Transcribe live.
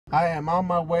I am on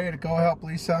my way to go help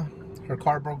Lisa. Her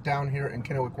car broke down here in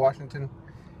Kennewick, Washington.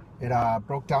 It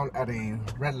broke down at a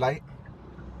red light.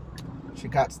 She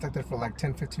got stuck there for like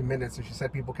 10-15 minutes, and she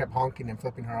said people kept honking and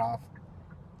flipping her off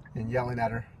and yelling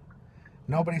at her.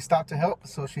 Nobody stopped to help,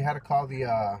 so she had to call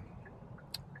the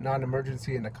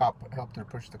non-emergency, and the cop helped her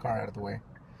push the car out of the way.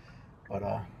 But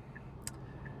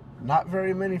not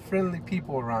very many friendly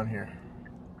people around here.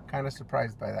 Kind of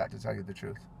surprised by that, to tell you the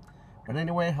truth. But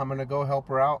anyway, I'm gonna go help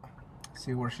her out,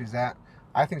 see where she's at.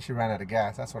 I think she ran out of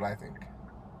gas. That's what I think.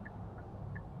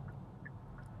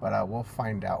 But we'll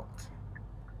find out.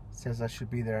 It says I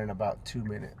should be there in about 2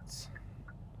 minutes.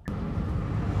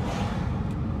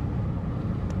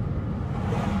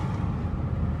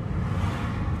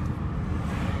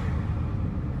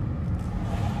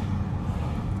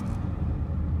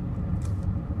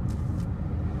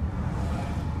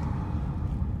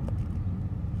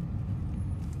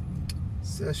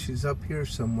 Says she's up here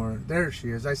somewhere. There she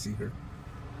is. I see her.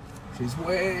 She's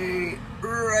way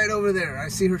right over there. I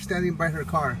see her standing by her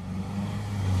car.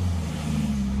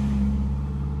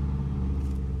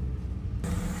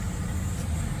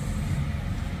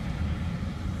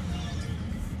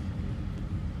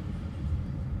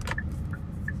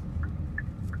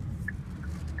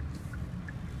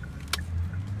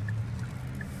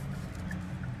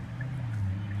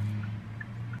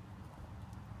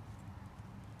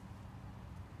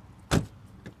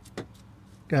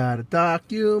 Gotta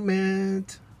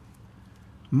document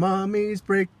Mommy's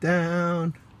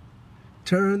breakdown.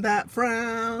 Turn that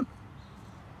frown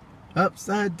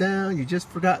upside down. You just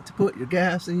forgot to put your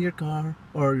gas in your car,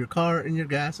 or your car in your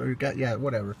gas, or your gas, yeah,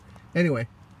 whatever. Anyway,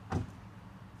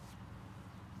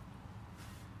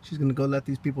 she's gonna go let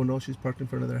these people know she's parked in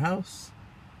front of their house,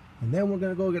 and then we're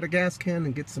gonna go get a gas can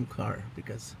and get some car,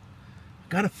 because I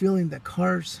got a feeling that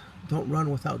cars don't run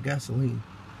without gasoline.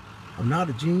 I'm not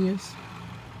a genius,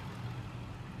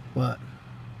 but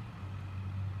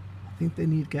I think they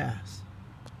need gas.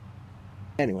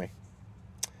 Anyway,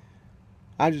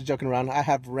 I'm just joking around. I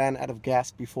have ran out of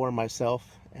gas before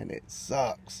myself, and it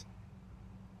sucks.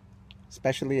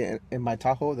 Especially in my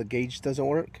Tahoe, the gauge doesn't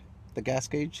work, the gas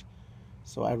gauge.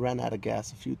 So I ran out of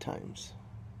gas a few times.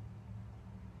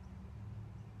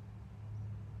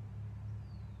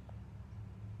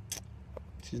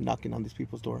 She's knocking on these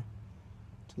people's door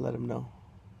to let them know.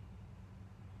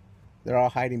 They're all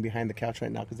hiding behind the couch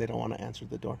right now because they don't want to answer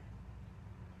the door.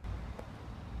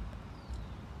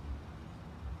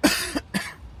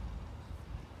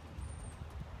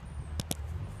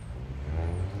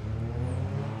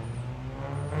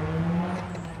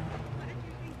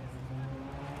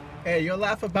 Hey, you'll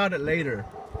laugh about it later.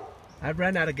 I've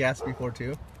ran out of gas before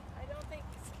too. I don't think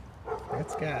so.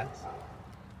 That's gas.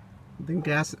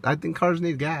 I think cars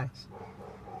need gas.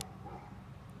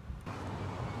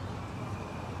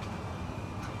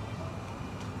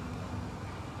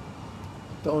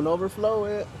 Don't overflow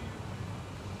it.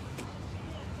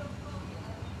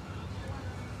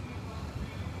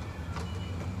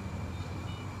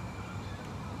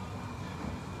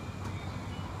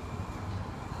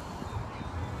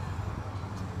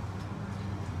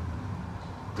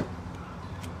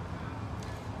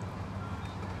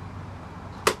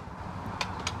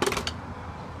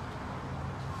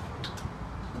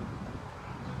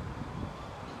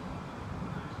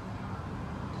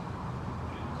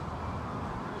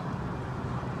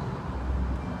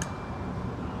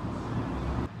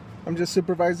 I'm just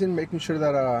supervising, making sure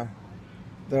that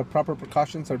the proper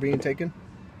precautions are being taken.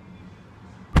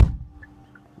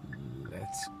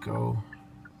 Let's go.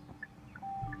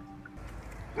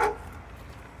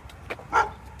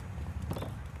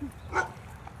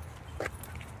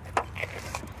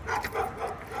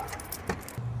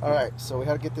 Alright, so we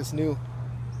had to get this new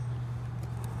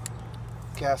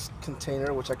gas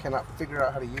container, which I cannot figure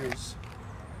out how to use.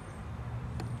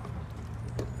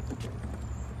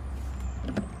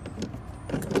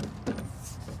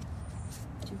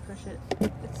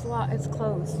 It's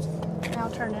closed. Now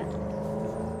turn it.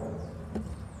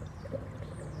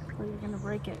 Or you're gonna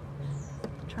break it.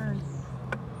 Turn.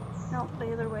 No,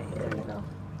 the other way. There you go.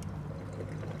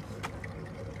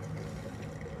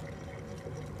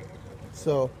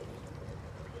 So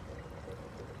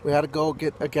we had to go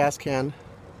get a gas can.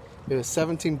 It was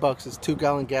 17 bucks. This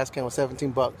 2-gallon gas can was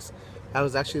 17 bucks. That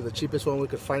was actually the cheapest one we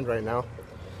could find right now.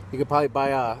 You could probably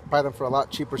buy them for a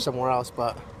lot cheaper somewhere else,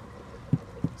 but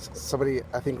somebody,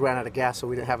 I think, ran out of gas, so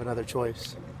we didn't have another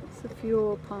choice. It's a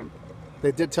fuel pump.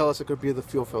 They did tell us it could be the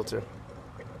fuel filter,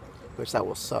 which that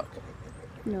will suck.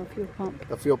 No, fuel pump.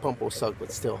 The fuel pump will suck,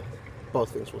 but still,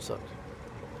 both things will suck.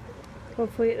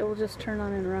 Hopefully it will just turn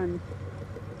on and run.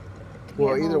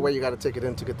 Well, get either home. way, you got to take it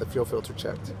in to get the fuel filter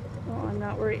checked. Well, I'm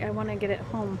not worried. I want to get it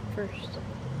home first.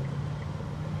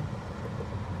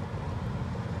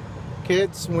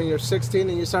 Kids, when you're 16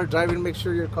 and you start driving, make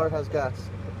sure your car has gas.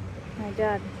 My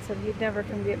dad said you'd never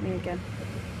come get me again.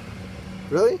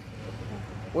 Really?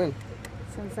 When?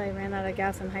 Since I ran out of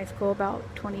gas in high school about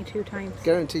 22 times.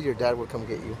 Guaranteed your dad would come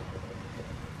get you.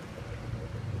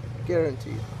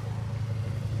 Guaranteed.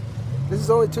 This is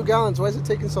only 2 gallons. Why is it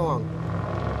taking so long?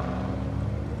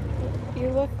 You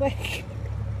look like...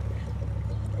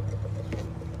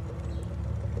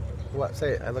 What?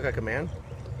 Say it. I look like a man?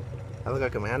 I look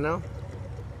like a man now?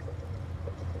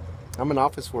 I'm an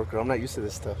office worker. I'm not used to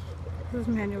this stuff. This is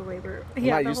manual labor. I'm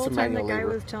Yeah, not the used whole to time the manual guy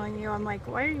labor. was telling you, I'm like,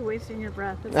 why are you wasting your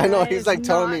breath? This I know. guy He's is like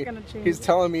telling not me. gonna change He's it.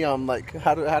 telling me I'm like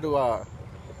how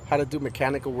to do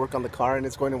mechanical work on the car, and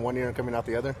it's going in one ear and coming out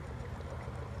the other.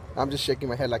 I'm just shaking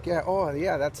my head like, yeah, oh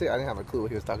yeah, that's it. I didn't have a clue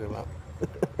what he was talking about.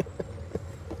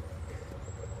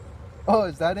 Oh,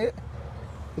 is that it?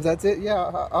 Is that it? Yeah,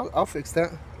 I'll fix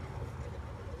that.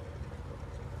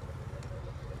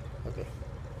 Okay.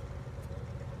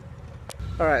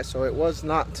 All right, so it was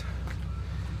not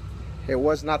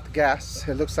the gas.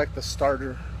 It looks like the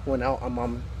starter went out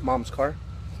on mom's car.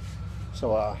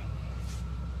 So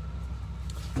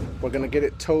we're gonna get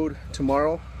it towed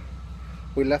tomorrow.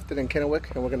 We left it in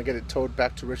Kennewick, and we're gonna get it towed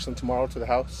back to Richland tomorrow to the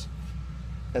house,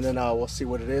 and then we'll see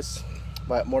what it is.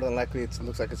 But more than likely, it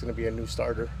looks like it's gonna be a new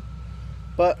starter.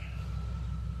 But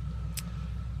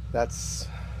that's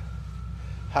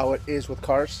how it is with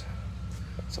cars.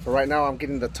 So for right now, I'm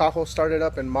getting the Tahoe started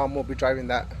up, and Mom will be driving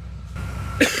that.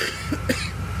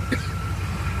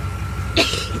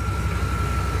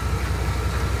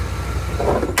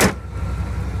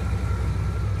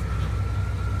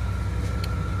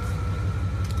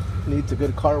 Needs a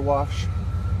good car wash,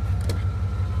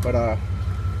 but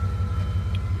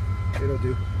it'll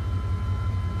do.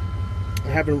 I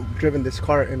haven't driven this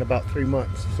car in about 3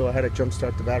 months, so I had to jump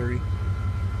start the battery.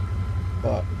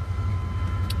 But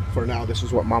for now, this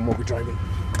is what Mom will be driving.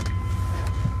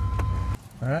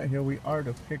 All right, here we are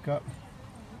to pick up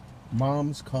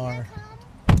Mom's car.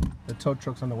 The tow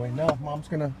truck's on the way. No, Mom's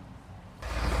gonna.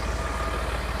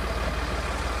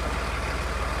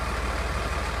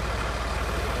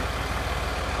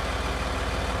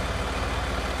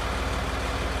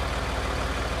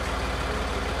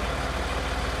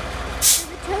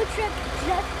 The tow truck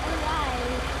just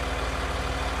arrived,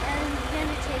 and we're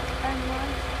gonna take our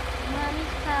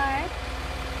mommy's car.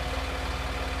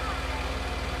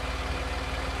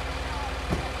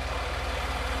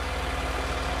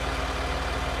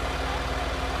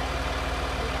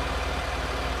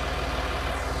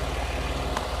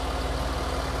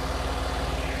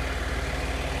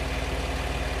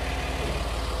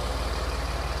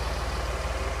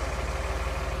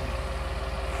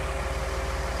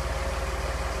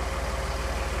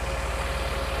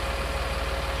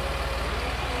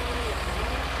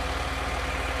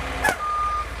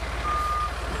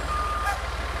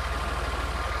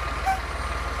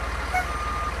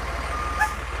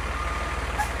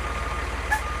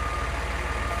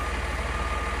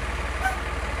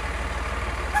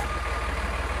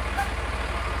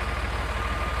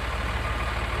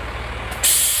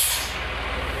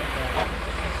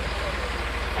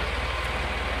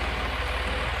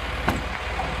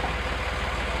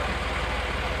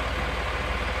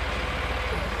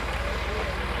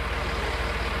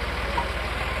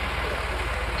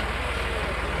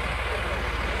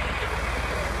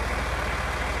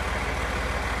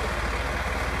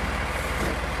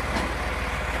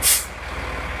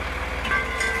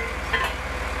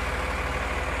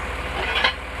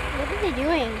 What are they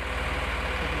doing?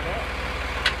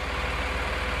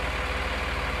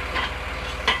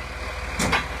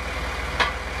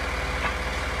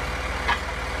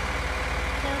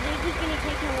 So they're just gonna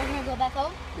take it, we're gonna go back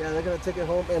home? Yeah, they're gonna take it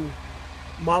home, and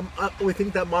Mom. We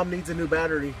think that Mom needs a new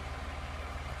battery.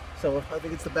 So I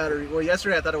think it's the battery. Well,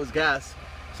 yesterday I thought it was gas,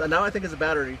 so now I think it's a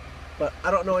battery. But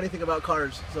I don't know anything about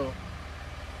cars, so.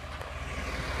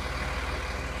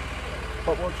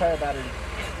 But we'll try a battery.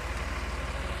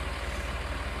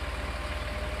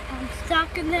 I'm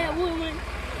stalking that woman.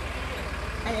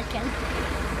 I just can.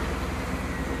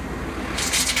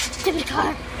 Get in the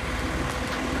car.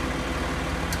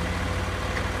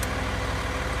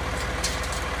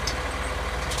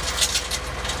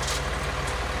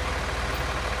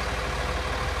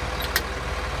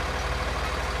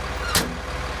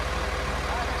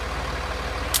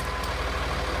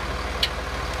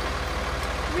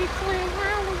 Reclaim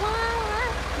our wallet.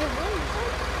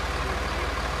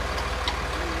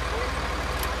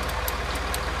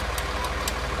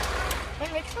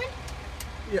 Wait, Richland?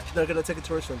 They're gonna take it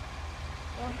to Richland.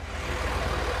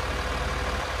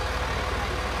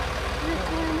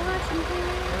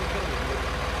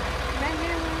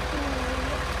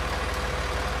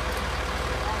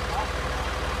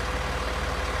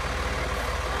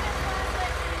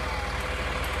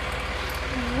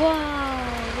 Wow,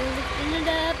 we're lifting it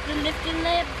up, we're lifting it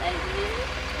up, baby.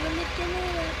 We're lifting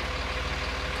it up.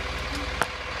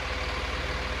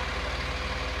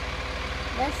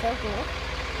 That's so cool.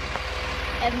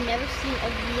 I've never seen a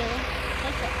real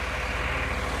sunset.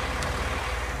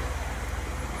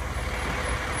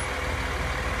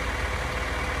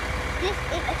 This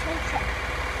is a sunset.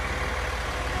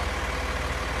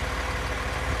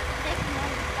 This is not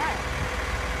a star.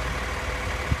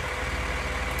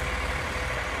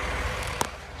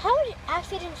 How many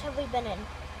accidents have we been in?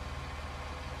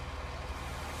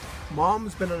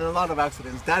 Mom's been in a lot of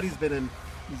accidents. Daddy's been in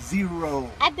 0.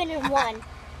 I've been in one.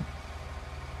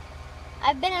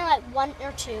 I've been in like 1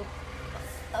 or 2.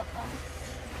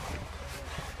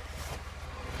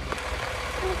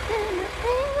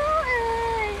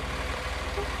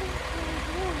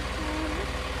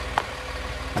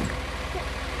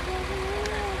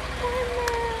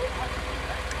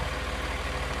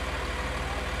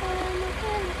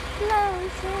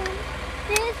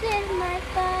 This is my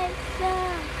fight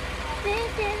song.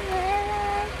 This is my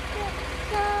life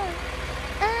song.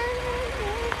 I'm